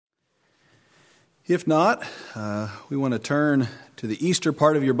If not, we want to turn to the Easter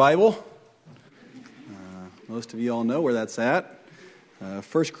part of your Bible. Most of you all know where that's at. 1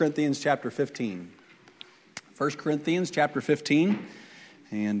 Corinthians chapter 15. 1 Corinthians chapter 15.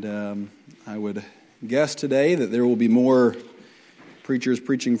 And I would guess today that there will be more preachers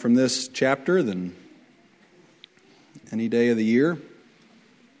preaching from this chapter than any day of the year. And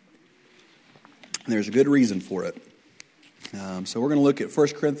there's a good reason for it. So we're going to look at 1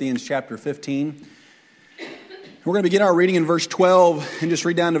 Corinthians chapter 15. We're going to begin our reading in verse 12 and just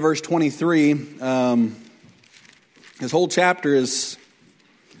read down to verse 23. This whole chapter is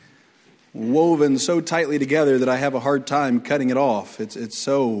woven so tightly together that I have a hard time cutting it off. It's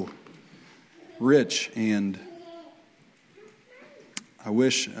so rich, and I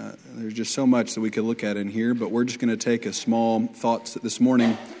wish there's just so much that we could look at in here, but we're just going to take a small thoughts this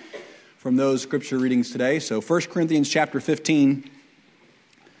morning from those scripture readings today. So 1 Corinthians chapter 15,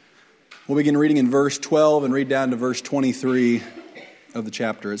 we'll begin reading in verse 12 and read down to verse 23 of the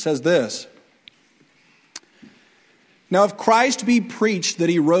chapter. It says this: "Now if Christ be preached that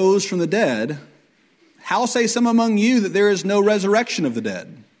he rose from the dead, how say some among you that there is no resurrection of the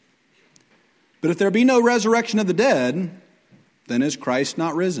dead? But if there be no resurrection of the dead, then is Christ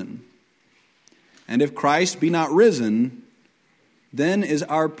not risen? And if Christ be not risen, then is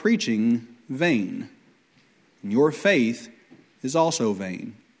our preaching vain, and your faith is also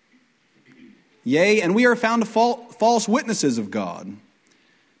vain. Yea, and we are found false witnesses of God,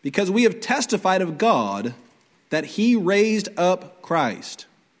 because we have testified of God that he raised up Christ,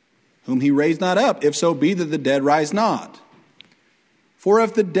 whom he raised not up, if so be that the dead rise not. For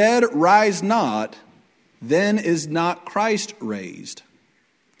if the dead rise not, then is not Christ raised.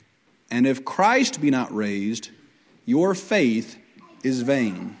 And if Christ be not raised, your faith is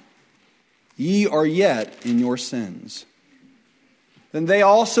vain. Ye are yet in your sins. Then they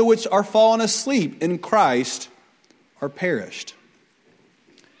also which are fallen asleep in Christ are perished.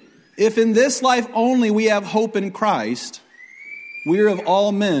 If in this life only we have hope in Christ, we are of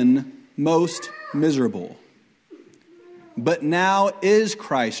all men most miserable. But now is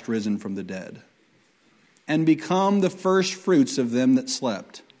Christ risen from the dead, and become the first fruits of them that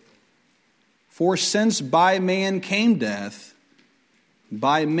slept. For since by man came death,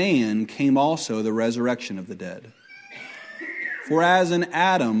 by man came also the resurrection of the dead. For as in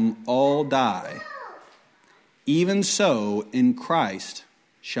Adam all die, even so in Christ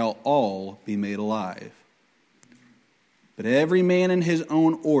shall all be made alive. But every man in his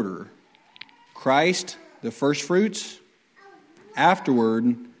own order, Christ the firstfruits,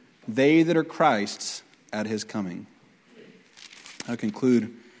 afterward they that are Christ's at his coming." I'll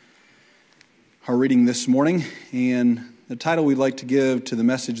conclude our reading this morning, and the title we'd like to give to the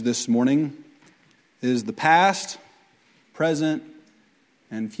message this morning is "The Past, Present,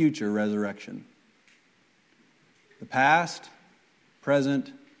 and Future Resurrection." The past,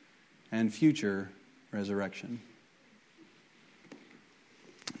 present, and future resurrection.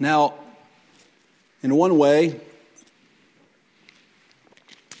 Now, in one way,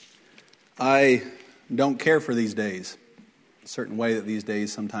 I don't care for these days, a certain way that these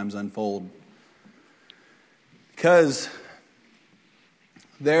days sometimes unfold, because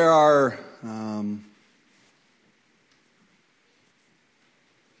there are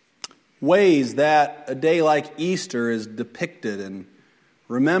ways that a day like Easter is depicted and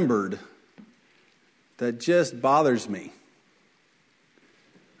remembered that just bothers me.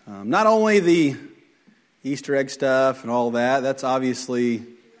 Not only the Easter egg stuff and all that, that's obviously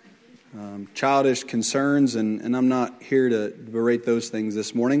childish concerns, and I'm not here to berate those things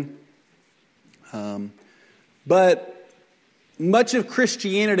this morning. But much of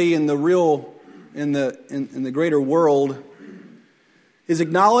Christianity in the greater world is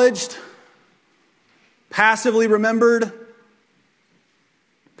acknowledged, passively remembered,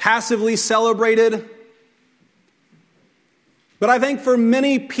 passively celebrated. But I think for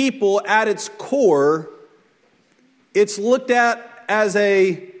many people at its core, it's looked at as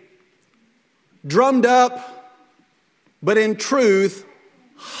a drummed up, but in truth,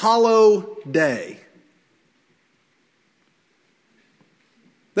 hollow day.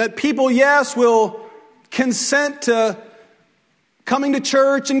 That people, yes, will consent to coming to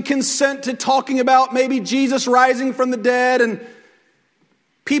church and consent to talking about maybe Jesus rising from the dead, and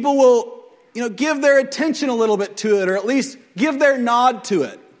people will, give their attention a little bit to it, or at least give their nod to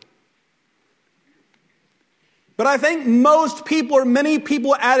it. But I think most people, or many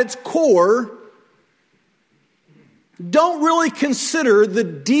people at its core, don't really consider the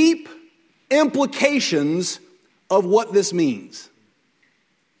deep implications of what this means.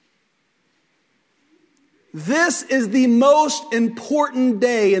 This is the most important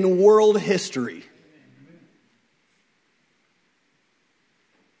day in world history.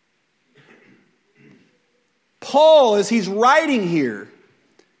 Paul, as he's writing here,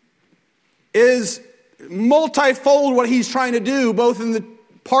 is multifold what he's trying to do, both in the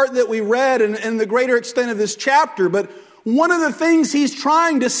part that we read and the greater extent of this chapter. But one of the things he's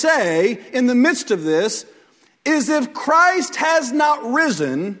trying to say in the midst of this is if Christ has not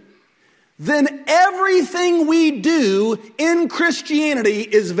risen, then everything we do in Christianity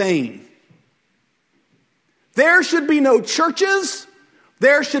is vain. There should be no churches.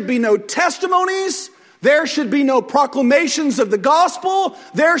 There should be no testimonies. There should be no proclamations of the gospel.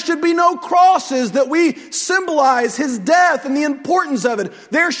 There should be no crosses that we symbolize his death and the importance of it.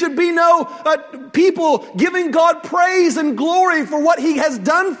 There should be no people giving God praise and glory for what he has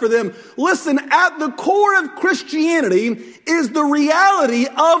done for them. Listen, at the core of Christianity is the reality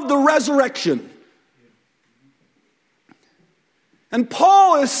of the resurrection. And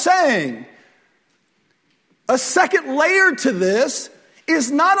Paul is saying, a second layer to this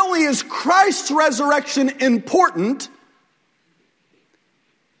is not only is Christ's resurrection important,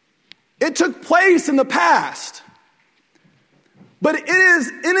 it took place in the past, but it is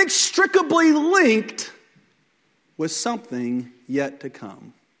inextricably linked with something yet to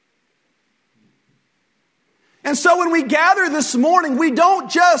come. And so when we gather this morning, we don't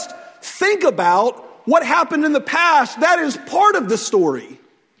just think about what happened in the past. That is part of the story.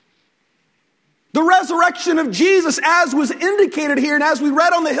 The resurrection of Jesus, as was indicated here and as we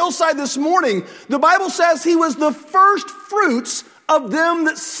read on the hillside this morning, the Bible says he was the first fruits of them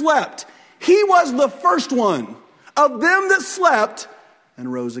that slept. He was the first one of them that slept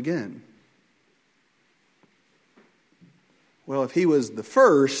and rose again. Well, if he was the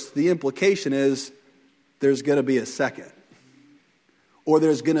first, the implication is there's going to be a second, or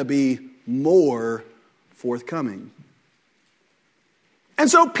there's going to be more forthcoming. And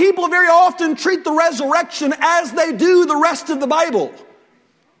so people very often treat the resurrection as they do the rest of the Bible.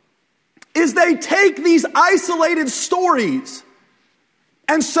 Is they take these isolated stories,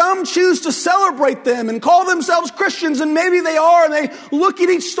 and some choose to celebrate them and call themselves Christians, and maybe they are, and they look at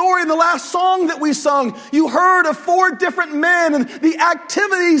each story. In the last song that we sung, you heard of 4 different men and the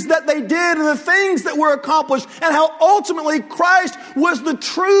activities that they did and the things that were accomplished, and how ultimately Christ was the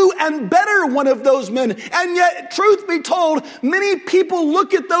true and better one of those men. And yet, truth be told, many people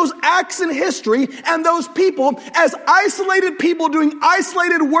look at those acts in history and those people as isolated people doing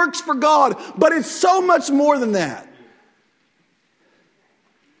isolated works for God, but it's so much more than that.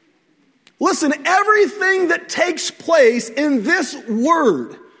 Listen, everything that takes place in this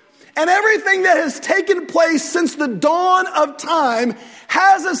word and everything that has taken place since the dawn of time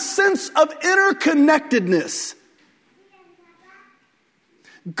has a sense of interconnectedness.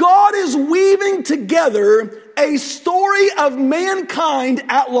 God is weaving together a story of mankind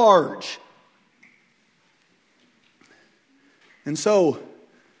at large. And so,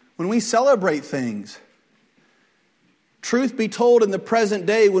 when we celebrate things, truth be told, in the present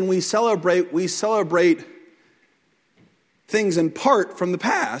day, when we celebrate things in part from the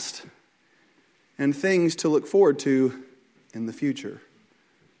past and things to look forward to in the future.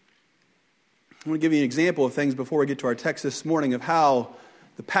 I want to give you an example of things before we get to our text this morning of how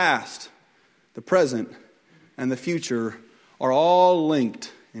the past, the present, and the future are all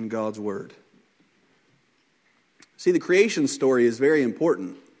linked in God's Word. See, the creation story is very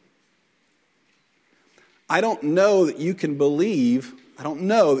important. I don't know that you can believe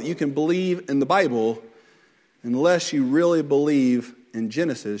in the Bible unless you really believe in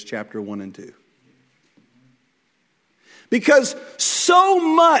Genesis chapter 1 and 2. Because so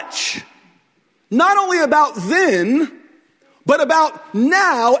much, not only about then, but about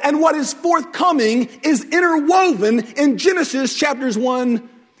now and what is forthcoming, is interwoven in Genesis chapters 1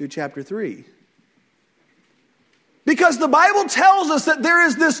 through chapter 3. Because the Bible tells us that there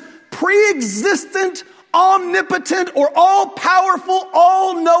is this pre-existent, omnipotent, or all-powerful,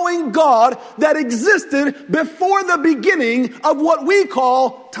 all-knowing God that existed before the beginning of what we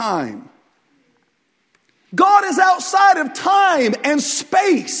call time. God is outside of time and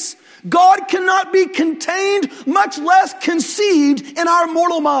space. God cannot be contained, much less conceived in our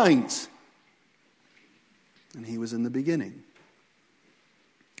mortal minds. And he was in the beginning.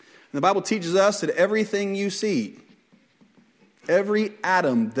 And the Bible teaches us that everything you see, every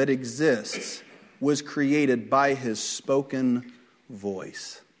atom that exists, was created by his spoken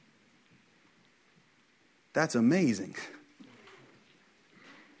voice. That's amazing.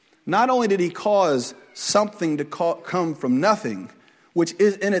 Not only did he cause something to come from nothing, which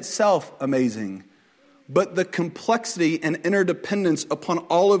is in itself amazing, but the complexity and interdependence upon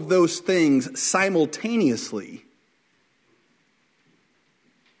all of those things simultaneously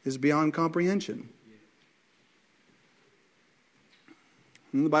is beyond comprehension.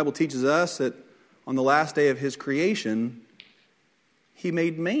 And the Bible teaches us that on the last day of his creation, he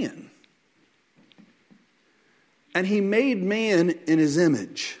made man. And he made man in his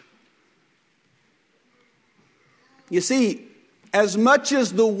image. You see, as much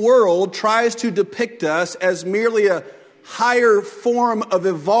as the world tries to depict us as merely a higher form of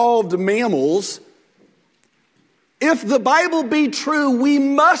evolved mammals, if the Bible be true, we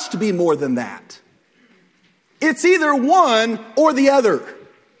must be more than that. It's either one or the other.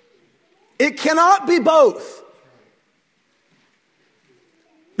 It cannot be both.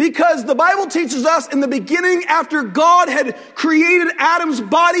 Because the Bible teaches us in the beginning, after God had created Adam's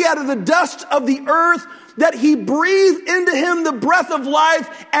body out of the dust of the earth, that he breathed into him the breath of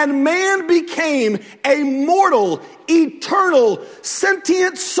life, and man became a mortal, eternal,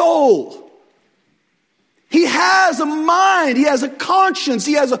 sentient soul. He has a mind, he has a conscience,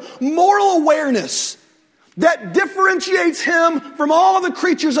 he has a moral awareness that differentiates him from all the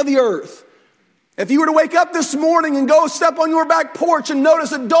creatures of the earth. If you were to wake up this morning and go step on your back porch and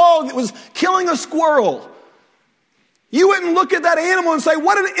notice a dog that was killing a squirrel, you wouldn't look at that animal and say,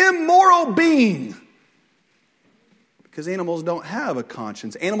 what an immoral being. Because animals don't have a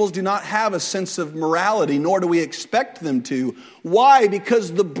conscience. Animals do not have a sense of morality, nor do we expect them to. Why?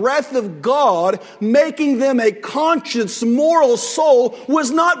 Because the breath of God, making them a conscious, moral soul,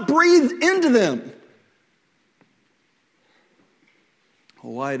 was not breathed into them.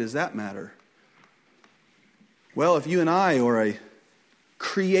 Well, why does that matter? Well, if you and I are a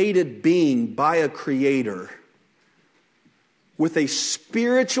created being by a creator with a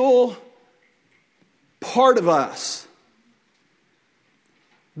spiritual part of us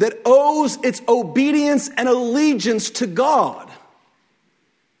that owes its obedience and allegiance to God,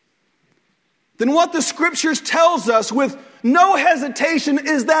 then what the Scriptures tells us with no hesitation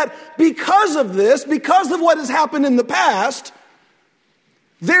is that because of this, because of what has happened in the past,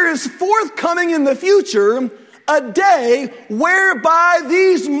 there is forthcoming in the future a day whereby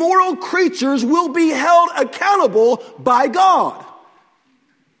these mortal creatures will be held accountable by God.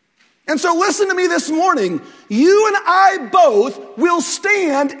 And so listen to me this morning. You and I both will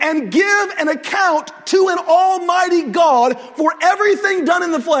stand and give an account to an almighty God for everything done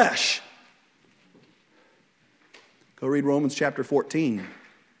in the flesh. Go read Romans chapter 14.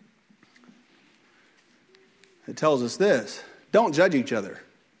 It tells us this: don't judge each other.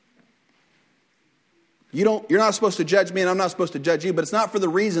 You're not supposed to judge me and I'm not supposed to judge you, but it's not for the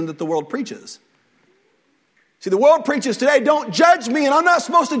reason that the world preaches. See, the world preaches today, don't judge me and I'm not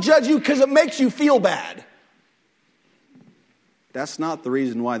supposed to judge you because it makes you feel bad. That's not the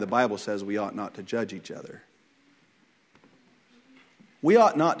reason why the Bible says we ought not to judge each other. We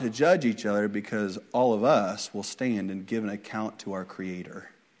ought not to judge each other because all of us will stand and give an account to our Creator.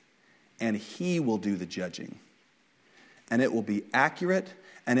 And He will do the judging. And it will be accurate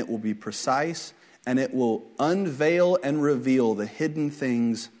and it will be precise and it will unveil and reveal the hidden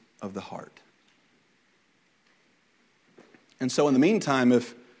things of the heart. And so in the meantime,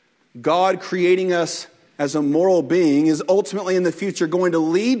 if God creating us as a moral being is ultimately in the future going to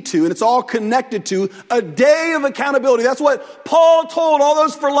lead to, and it's all connected to, a day of accountability. That's what Paul told all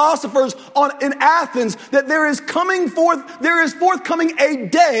those philosophers in Athens, that there is forthcoming a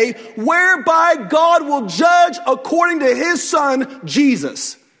day whereby God will judge according to His Son,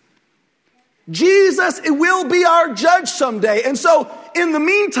 Jesus. Jesus, it will be our judge someday. And so, in the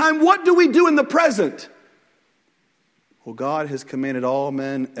meantime, what do we do in the present? Well, God has commanded all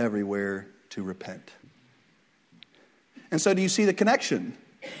men everywhere to repent. And so do you see the connection?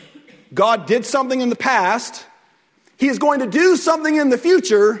 God did something in the past. He is going to do something in the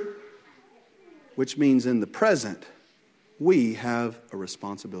future, which means in the present, we have a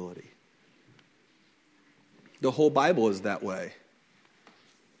responsibility. The whole Bible is that way.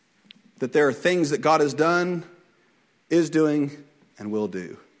 That there are things that God has done, is doing, and will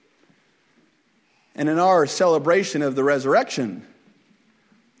do. And in our celebration of the resurrection,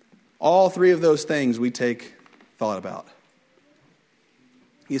 all three of those things we take thought about.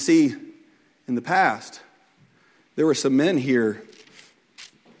 You see, in the past, there were some men here,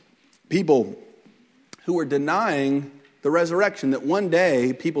 people who were denying the resurrection, that one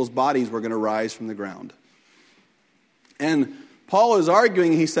day people's bodies were going to rise from the ground. And Paul is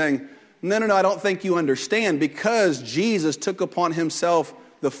arguing, he's saying, no, I don't think you understand, because Jesus took upon Himself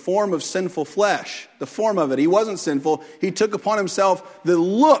the form of sinful flesh, the form of it. He wasn't sinful. He took upon Himself the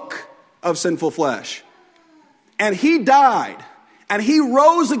look of sinful flesh. And He died, and He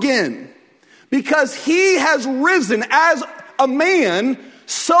rose again. Because He has risen as a man,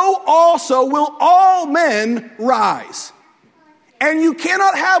 so also will all men rise. And you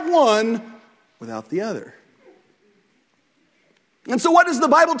cannot have one without the other. And so what does the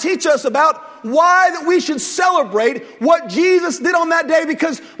Bible teach us about why that we should celebrate what Jesus did on that day?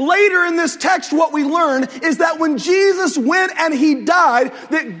 Because later in this text, what we learn is that when Jesus went and he died,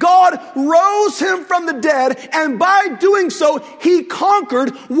 that God rose him from the dead, and by doing so, he conquered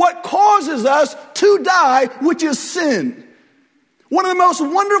what causes us to die, which is sin. One of the most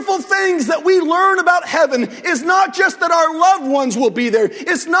wonderful things that we learn about heaven is not just that our loved ones will be there.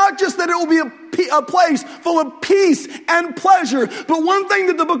 It's not just that it will be a place full of peace and pleasure. But one thing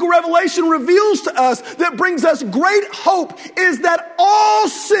that the book of Revelation reveals to us that brings us great hope is that all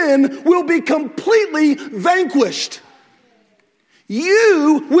sin will be completely vanquished.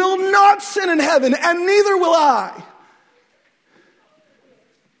 You will not sin in heaven, and neither will I.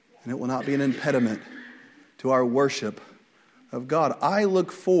 And it will not be an impediment to our worship of God.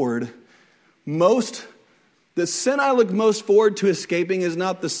 The sin I look most forward to escaping is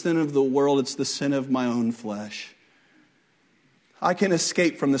not the sin of the world, it's the sin of my own flesh. I can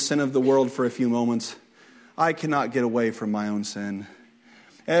escape from the sin of the world for a few moments. I cannot get away from my own sin.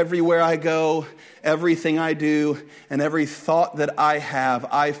 Everywhere I go, everything I do, and every thought that I have,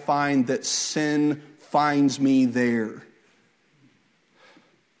 I find that sin finds me there.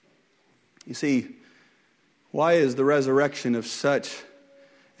 You see, why is the resurrection of such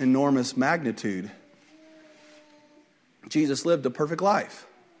enormous magnitude? Jesus lived a perfect life.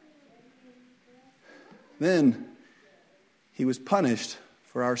 Then he was punished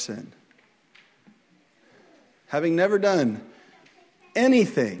for our sin. Having never done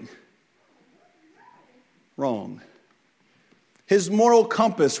anything wrong, his moral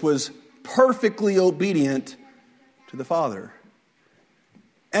compass was perfectly obedient to the Father.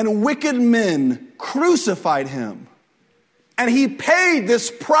 And wicked men crucified him. And he paid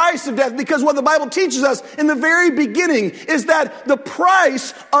this price of death, because what the Bible teaches us in the very beginning is that the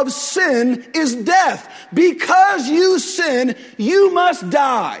price of sin is death. Because you sin, you must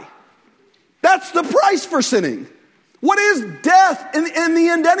die. That's the price for sinning. What is death in the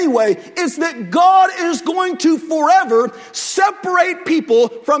end anyway? It's that God is going to forever separate people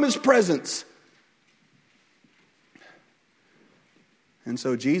from his presence. And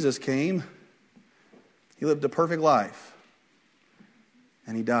so Jesus came, he lived a perfect life,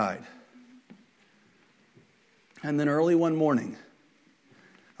 and he died. And then early one morning,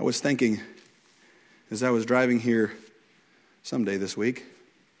 I was thinking, as I was driving here someday this week,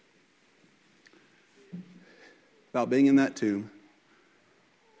 about being in that tomb.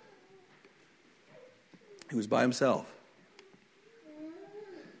 He was by himself.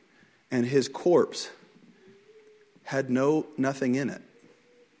 And his corpse had nothing in it.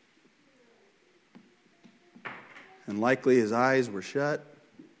 And likely his eyes were shut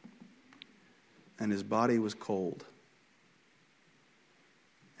and his body was cold.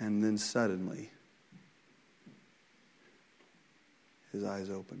 And then suddenly his eyes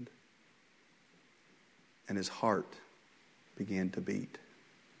opened. And his heart began to beat.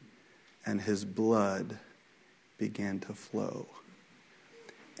 And his blood began to flow.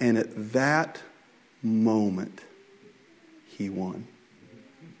 And at that moment, he won.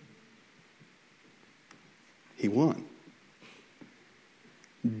 He won.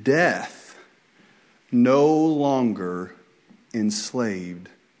 Death no longer enslaved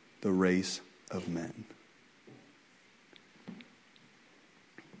the race of men.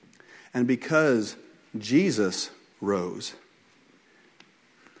 And because Jesus rose,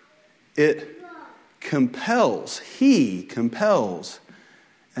 he compels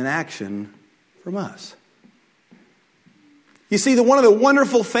an action from us. You see, one of the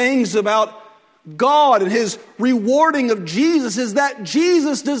wonderful things about God and his rewarding of Jesus is that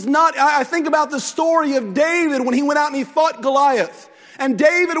Jesus does not, I think about the story of David when he went out and he fought Goliath. And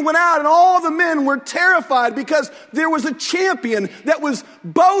David went out and all the men were terrified because there was a champion that was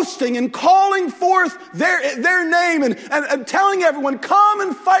boasting and calling forth their name and telling everyone, come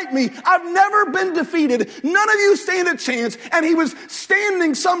and fight me. I've never been defeated. None of you stand a chance. And he was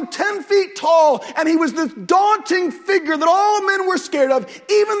standing some 10 feet tall, and he was this daunting figure that all men were scared of.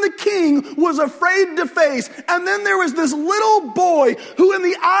 Even the king was afraid to face. And then there was this little boy who in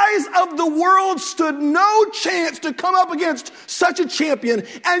the eyes of the world stood no chance to come up against such a champion.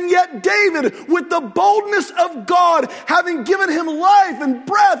 And yet David, with the boldness of God, having given him life and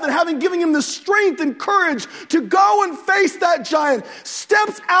breath and having given him the strength and courage to go and face that giant,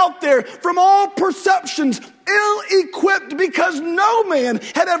 steps out there from all perceptions ill-equipped because no man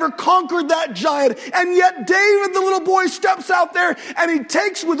had ever conquered that giant. And yet David, the little boy, steps out there and he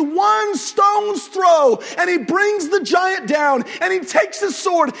takes with one stone's throw and he brings the giant down and he takes his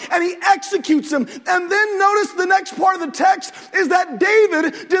sword and he executes him. And then notice the next part of the text is that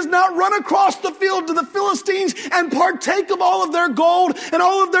David does not run across the field to the Philistines and partake of all of their gold and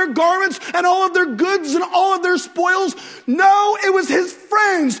all of their garments and all of their goods and all of their spoils. No, it was his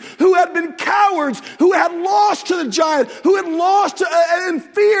friends who had been cowards, who had lost to the giant, who had lost in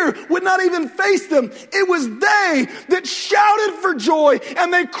fear, would not even face them. It was they that shouted for joy,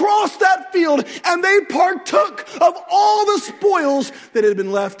 and they crossed that field, and they partook of all the spoils that had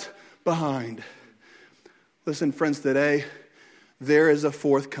been left behind. Listen, friends, today, there is a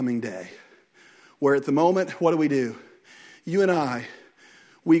forthcoming day where at the moment, what do? You and I,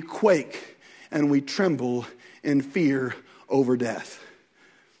 we quake and we tremble in fear over death.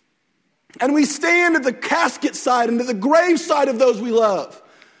 And we stand at the casket side and at the grave side of those we love.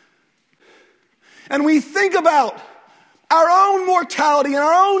 And we think about our own mortality and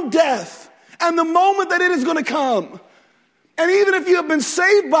our own death and the moment that it is going to come. And even if you have been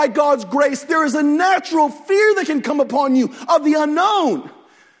saved by God's grace, there is a natural fear that can come upon you of the unknown.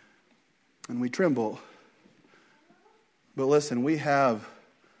 And we tremble. But listen, we have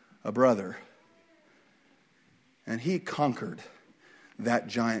a brother. And he conquered that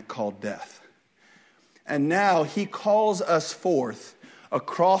giant called death. And now he calls us forth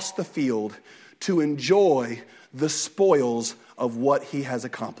across the field to enjoy the spoils of what he has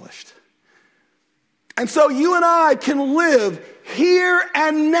accomplished. And so you and I can live here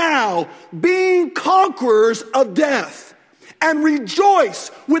and now being conquerors of death. And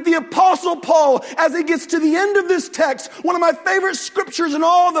rejoice with the Apostle Paul as he gets to the end of this text. One of my favorite scriptures in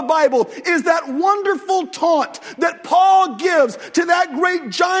all the Bible is that wonderful taunt that Paul gives to that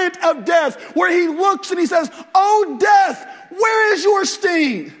great giant of death, where he looks and he says, "Oh death, where is your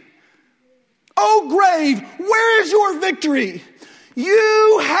sting? Oh grave, where is your victory?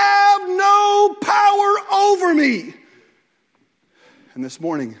 You have no power over me." And this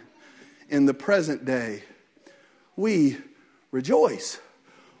morning, in the present day, we rejoice.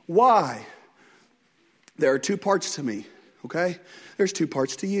 Why? There are two parts to me, okay? There's two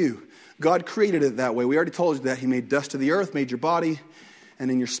parts to you. God created it that way. We already told you that. He made dust of the earth, made your body, and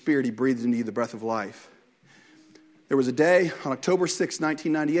in your spirit he breathed into you the breath of life. There was a day on October 6,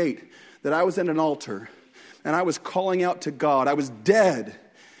 1998, that I was at an altar, and I was calling out to God. I was dead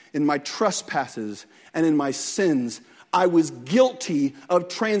in my trespasses and in my sins. I was guilty of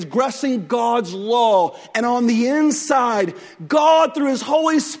transgressing God's law. And on the inside, God, through His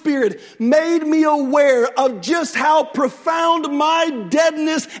Holy Spirit, made me aware of just how profound my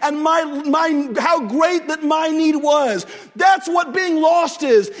deadness and how great that my need was. That's what being lost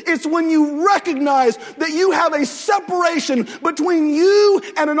is. It's when you recognize that you have a separation between you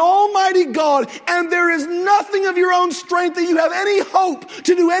and an almighty God, and there is nothing of your own strength that you have any hope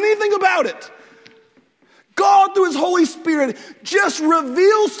to do anything about it. God, through His Holy Spirit, just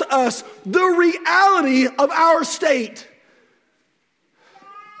reveals to us the reality of our state.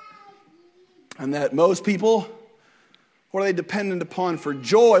 And that most people, what are they dependent upon for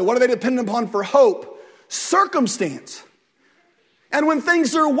joy? What are they dependent upon for hope? Circumstance. And when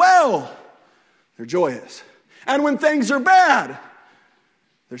things are well, they're joyous. And when things are bad,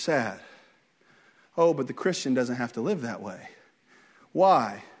 they're sad. Oh, but the Christian doesn't have to live that way.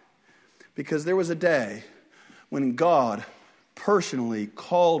 Why? Because there was a day when God personally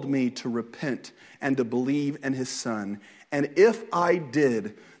called me to repent and to believe in His Son. And if I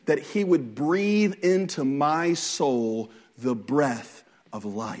did, that He would breathe into my soul the breath of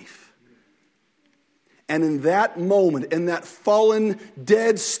life. And in that moment, in that fallen,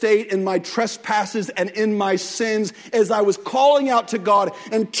 dead state, in my trespasses and in my sins, as I was calling out to God,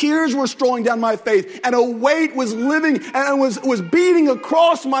 and tears were strolling down my face, and a weight was living and was beating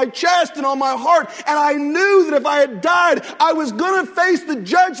across my chest and on my heart, and I knew that if I had died, I was going to face the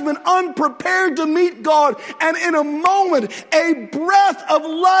judgment unprepared to meet God. And in a moment, a breath of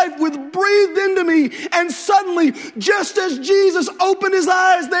life was breathed into me, and suddenly, just as Jesus opened His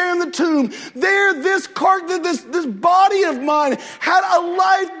eyes there in the tomb, there this body of mine had a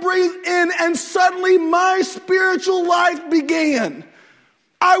life breathed in, and suddenly my spiritual life began.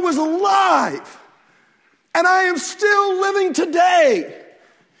 I was alive, and I am still living today.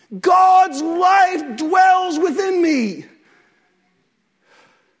 God's life dwells within me.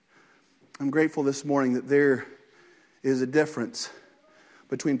 I'm grateful this morning that there is a difference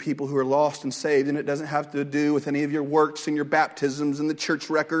between people who are lost and saved, and it doesn't have to do with any of your works and your baptisms and the church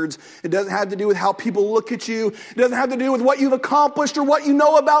records. It doesn't have to do with how people look at you. It doesn't have to do with what you've accomplished or what you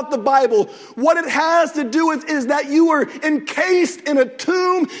know about the Bible. What it has to do with is that you were encased in a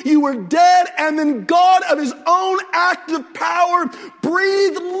tomb, you were dead, and then God of his own act of power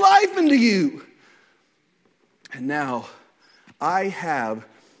breathed life into you. And now I have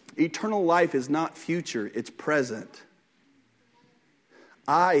eternal life. Is not future, it's present.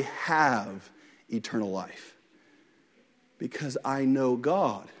 I have eternal life because I know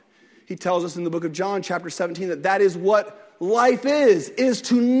God. He tells us in the book of John, chapter 17, that is what life is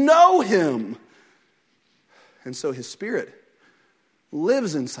to know him. And so his Spirit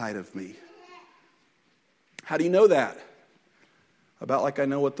lives inside of me. How do you know that? About like I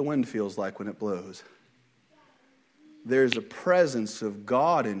know what the wind feels like when it blows. There's a presence of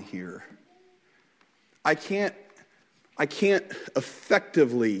God in here. I can't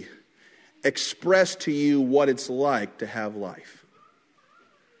effectively express to you what it's like to have life.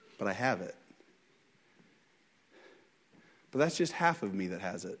 But I have it. But that's just half of me that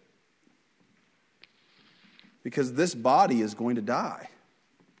has it. Because this body is going to die.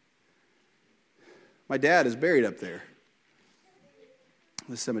 My dad is buried up there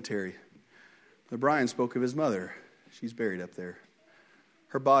in the cemetery. Brother Brian spoke of his mother. She's buried up there.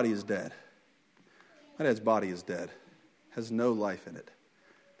 Her body is dead. My dad's body is dead. Has no life in it.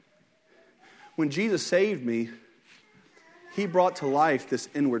 When Jesus saved me, he brought to life this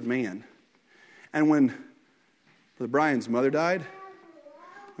inward man. And when Brother Brian's mother died,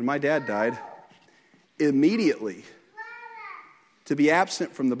 when my dad died, immediately to be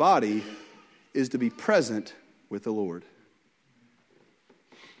absent from the body is to be present with the Lord.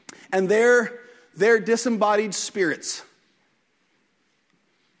 And they're disembodied spirits.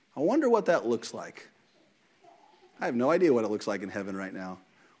 I wonder what that looks like. I have no idea what it looks like in heaven right now.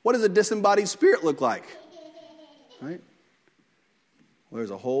 What does a disembodied spirit look like? Right? Well, there's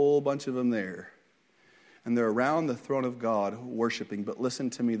a whole bunch of them there. And they're around the throne of God worshiping. But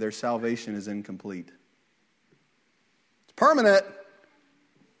listen to me, their salvation is incomplete. It's permanent.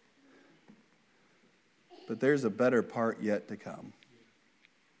 But there's a better part yet to come.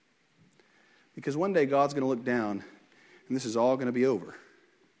 Because one day God's going to look down and this is all going to be over.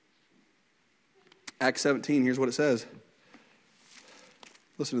 Acts 17, here's what it says.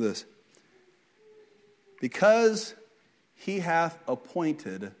 Listen to this. Because he hath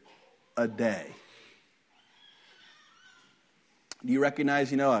appointed a day. Do you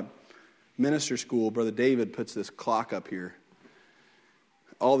recognize, at minister school, Brother David puts this clock up here.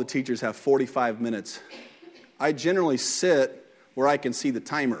 All the teachers have 45 minutes. I generally sit where I can see the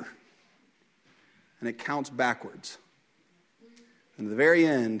timer. And it counts backwards. And at the very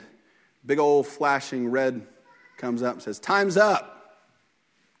end, big old flashing red comes up and says, time's up.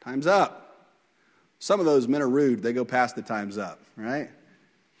 Time's up. Some of those men are rude. They go past the time's up, right?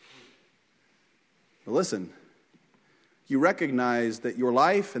 But listen, you recognize that your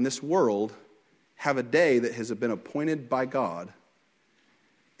life and this world have a day that has been appointed by God.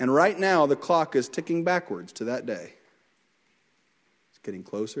 And right now, the clock is ticking backwards to that day. It's getting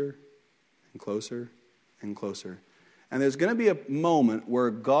closer and closer and closer. And there's going to be a moment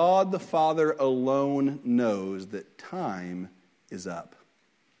where God the Father alone knows that time is up.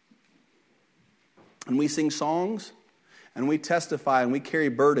 And we sing songs, and we testify, and we carry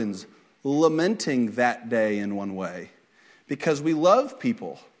burdens, lamenting that day in one way. Because we love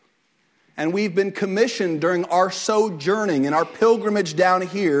people. And we've been commissioned during our sojourning and our pilgrimage down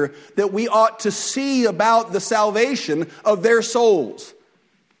here that we ought to see about the salvation of their souls.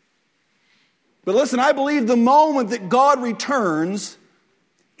 But listen, I believe the moment that God returns,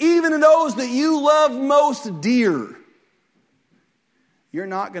 even to those that you love most dear, you're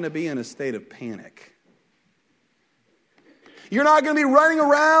not going to be in a state of panic. You're not going to be running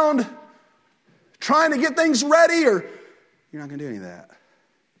around trying to get things ready, or you're not going to do any of that.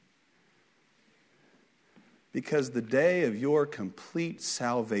 Because the day of your complete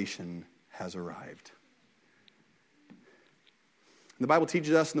salvation has arrived. And the Bible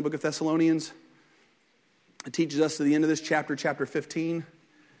teaches us in the book of Thessalonians, it teaches us at the end of this chapter, chapter 15,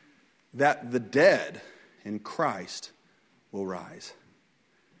 that the dead in Christ will rise.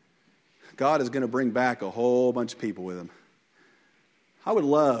 God is going to bring back a whole bunch of people with him. I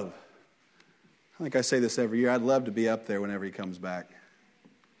think I say this every year, I'd love to be up there whenever he comes back.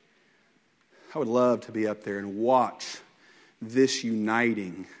 I would love to be up there and watch this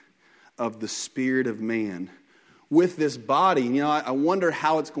uniting of the spirit of man with this body. And I wonder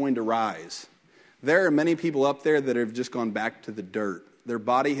how it's going to rise. There are many people up there that have just gone back to the dirt. Their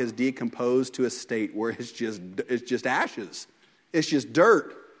body has decomposed to a state where it's just ashes. It's just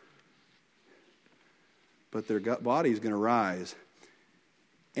dirt. But their body is going to rise.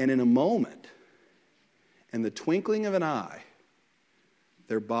 And in a moment, in the twinkling of an eye,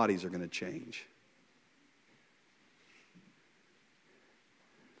 their bodies are going to change.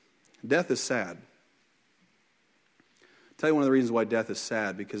 Death is sad. I'll tell you one of the reasons why death is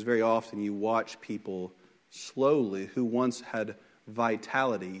sad, because very often you watch people slowly, who once had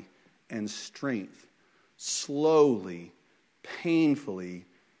vitality and strength, slowly, painfully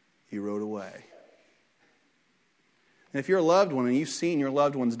erode away. And if you're a loved one and you've seen your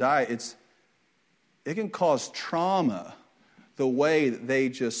loved ones die, it can cause trauma, the way that they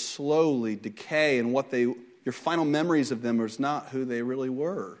just slowly decay, and your final memories of them is not who they really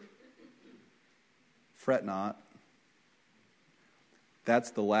were. Fret not.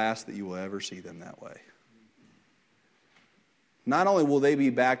 That's the last that you will ever see them that way. Not only will they be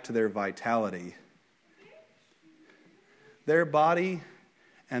back to their vitality, their body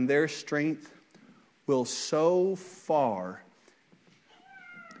and their strength will so far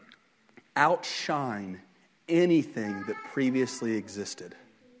outshine anything that previously existed.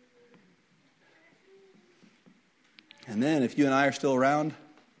 And then if you and I are still around,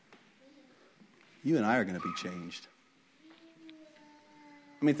 you and I are going to be changed.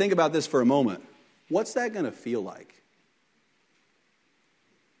 I mean, think about this for a moment. What's that going to feel like?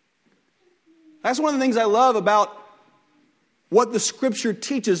 That's one of the things I love about what the Scripture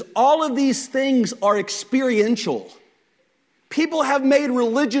teaches. All of these things are experiential. People have made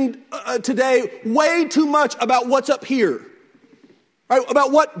religion today way too much about what's up here. Right?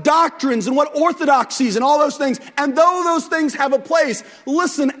 About what doctrines and what orthodoxies and all those things. And though those things have a place,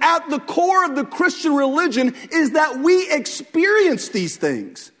 listen, at the core of the Christian religion is that we experience these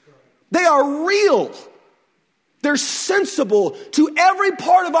things. They are real. They're sensible to every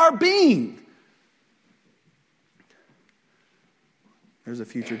part of our being. There's a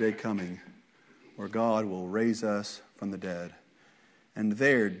future day coming where God will raise us from the dead. And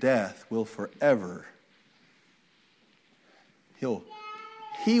there death will forever. He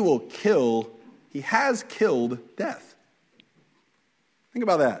has killed death. Think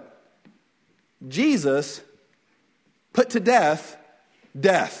about that. Jesus put to death.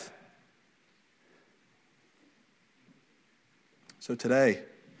 So today,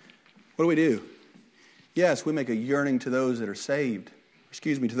 what do? Yes, we make a yearning to those that are saved.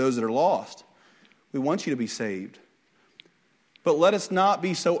 To those that are lost. We want you to be saved. But let us not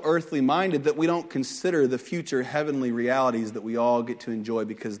be so earthly minded that we don't consider the future heavenly realities that we all get to enjoy,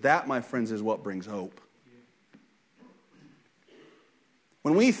 because that, my friends, is what brings hope.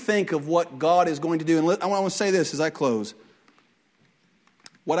 When we think of what God is going to do, and I want to say this as I close.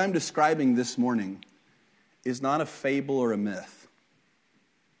 What I'm describing this morning is not a fable or a myth.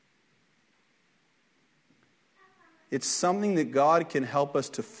 It's something that God can help us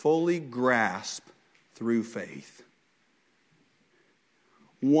to fully grasp through faith.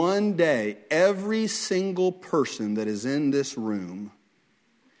 One day, every single person that is in this room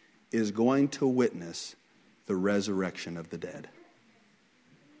is going to witness the resurrection of the dead.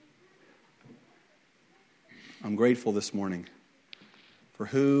 I'm grateful this morning for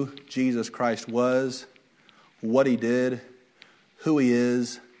who Jesus Christ was, what He did, who He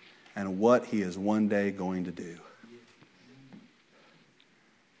is, and what He is one day going to do.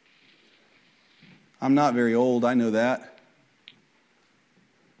 I'm not very old, I know that.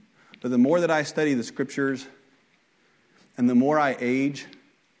 But the more that I study the Scriptures and the more I age,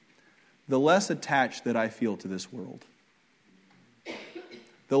 the less attached that I feel to this world.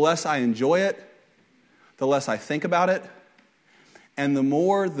 The less I enjoy it, the less I think about it, and the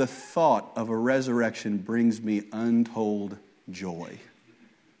more the thought of a resurrection brings me untold joy.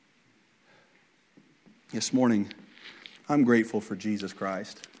 This morning, I'm grateful for Jesus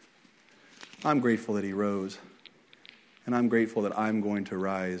Christ. I'm grateful that He rose. And I'm grateful that I'm going to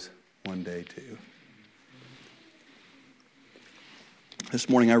rise one day too. This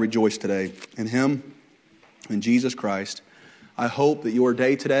morning I rejoice today in Him, in Jesus Christ. I hope that your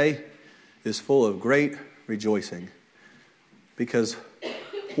day today is full of great rejoicing. Because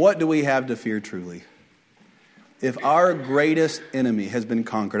what do we have to fear truly? If our greatest enemy has been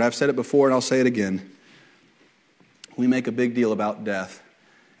conquered, I've said it before and I'll say it again, we make a big deal about death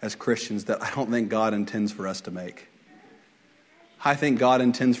as Christians that I don't think God intends for us to make. I think God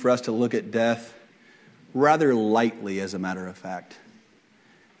intends for us to look at death rather lightly, as a matter of fact,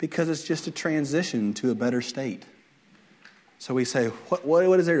 because it's just a transition to a better state. So we say,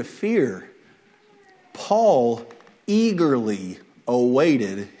 what is there to fear? Paul eagerly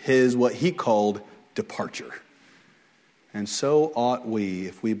awaited his, what he called, departure. And so ought we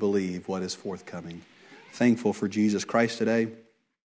if we believe what is forthcoming. Thankful for Jesus Christ today.